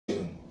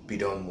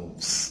Bedone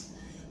moves.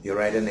 Your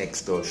rider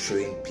next door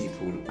showing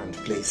people and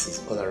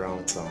places all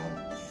around town,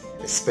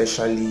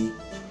 especially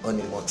on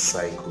a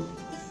motorcycle.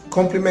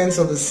 Compliments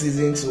of the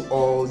season to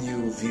all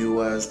you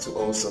viewers, to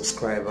all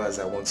subscribers.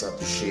 I want to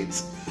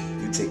appreciate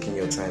you taking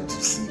your time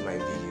to see my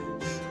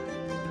videos.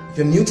 If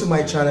you're new to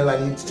my channel, I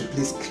need you to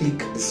please click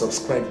the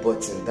subscribe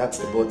button. That's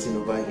the button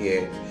over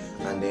here.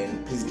 And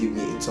then please give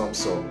me a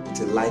thumbs up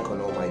with a like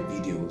on all my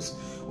videos.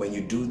 When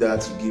you do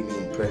that, you give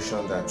me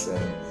impression that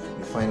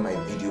you find my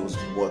videos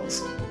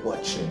worth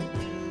watching.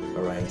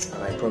 Alright,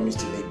 and I promise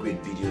to make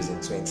great videos in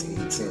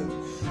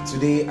 2018.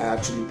 Today I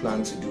actually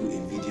plan to do a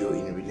video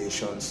in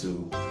relation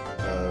to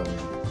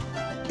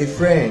a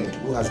friend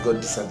who has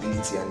got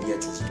disability and yet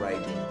is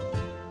riding.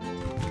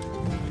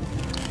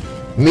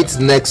 Meet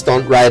next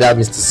stunt rider,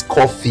 Mr.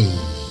 Scofy.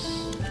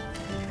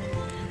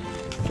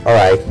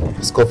 Alright,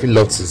 Scofy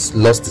lost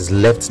his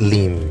left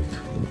limb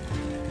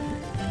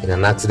in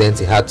an accident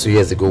he had 2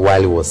 years ago while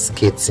he was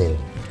skating.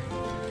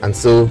 And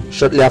so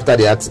shortly after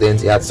the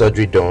accident he had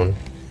surgery done,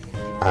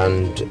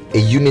 and a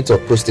unit of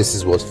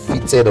prosthesis was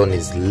fitted on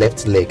his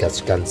left leg, as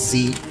you can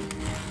see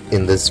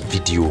in this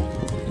video.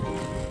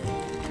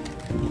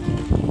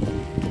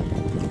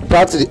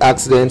 Prior to the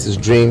accident, his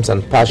dreams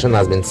and passion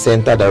has been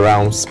centered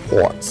around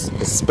sports,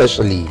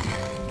 especially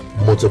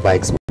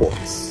motorbike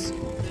sports.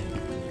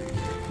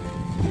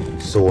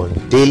 So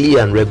on daily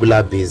and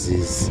regular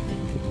basis,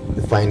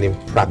 we find him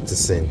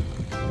practicing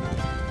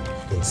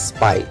in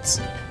spite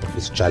of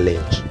his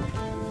challenge.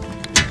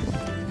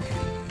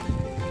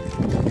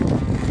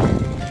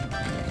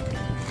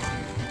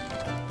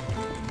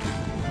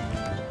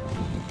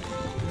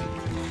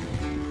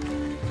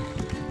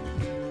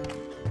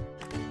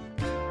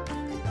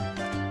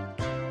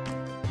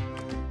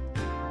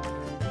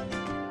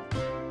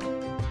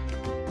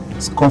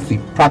 Scofy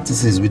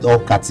practices with all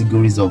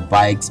categories of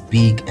bikes,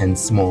 big and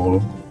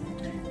small,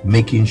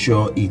 making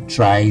sure he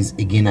tries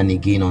again and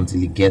again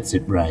until he gets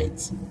it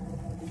right.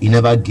 He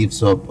never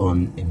gives up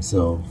on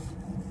himself.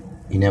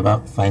 He never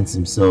finds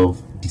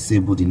himself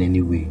disabled in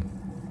any way.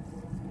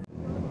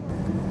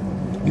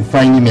 You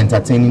find him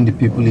entertaining the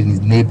people in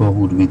his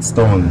neighborhood with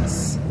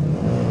stunts,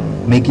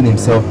 making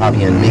himself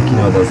happy and making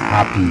others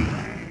happy.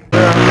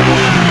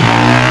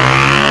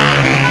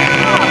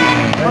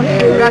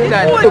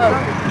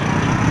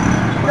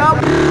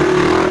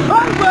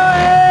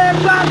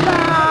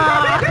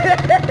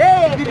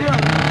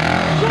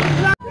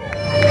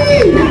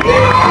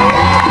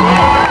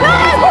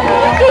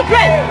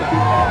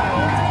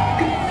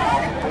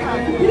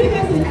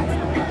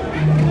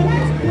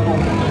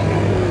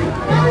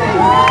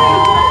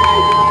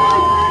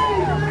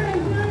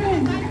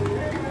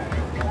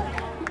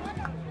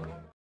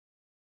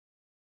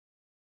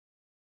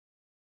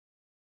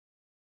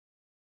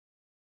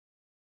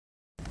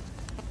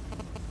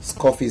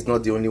 Scofy is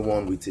not the only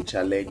one with a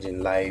challenge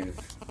in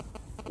life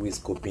who is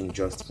coping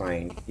just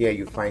fine. Here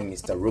you find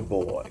Mr.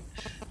 Robot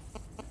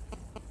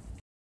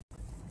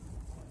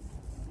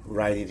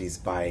riding his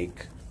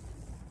bike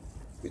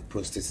with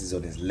prosthesis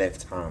on his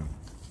left arm.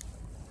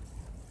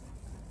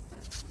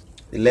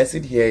 The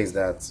lesson here is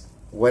that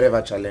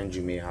whatever challenge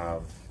you may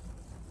have,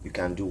 you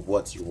can do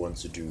what you want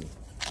to do.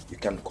 You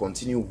can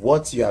continue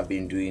what you have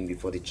been doing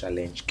before the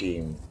challenge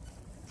came.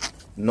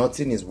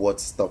 Nothing is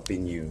worth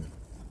stopping you.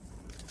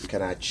 You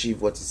can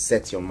achieve what you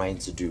set your mind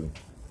to do,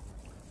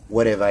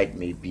 whatever it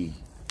may be.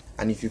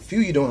 And if you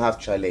feel you don't have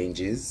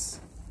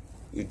challenges,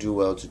 you do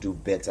well to do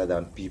better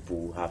than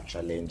people who have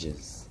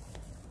challenges.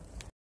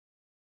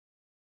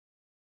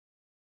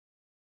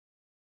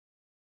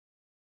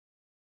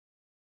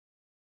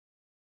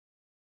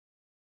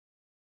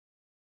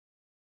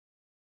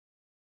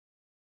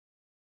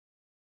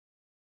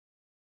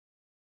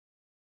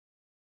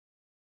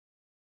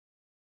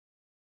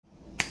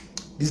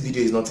 This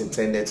video is not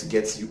intended to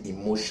get you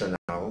emotional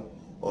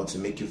or to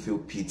make you feel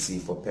pity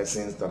for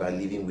persons that are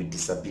living with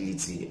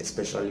disability,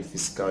 especially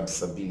physical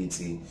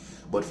disability,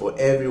 but for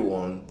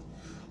everyone,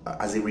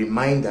 as a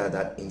reminder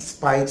that in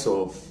spite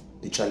of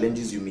the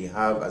challenges you may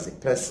have as a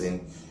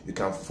person, you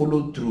can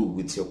follow through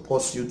with your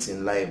pursuits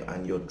in life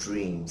and your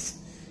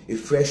dreams. A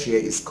fresh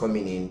year is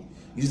coming in.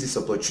 Use this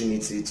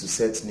opportunity to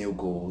set new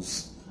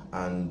goals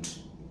and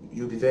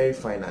you'll be very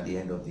fine at the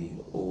end of the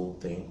whole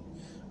thing.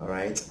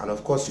 Alright, and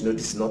of course, you know,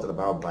 this is not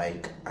about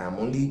bike. I am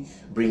only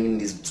bringing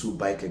these two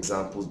bike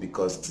examples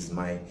because it is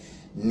my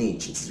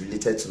niche. It is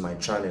related to my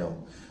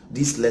channel.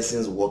 These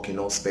lessons work in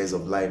all spheres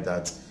of life,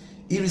 that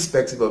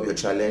irrespective of your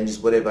challenges,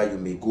 whatever you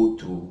may go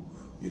through,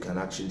 you can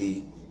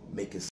actually make a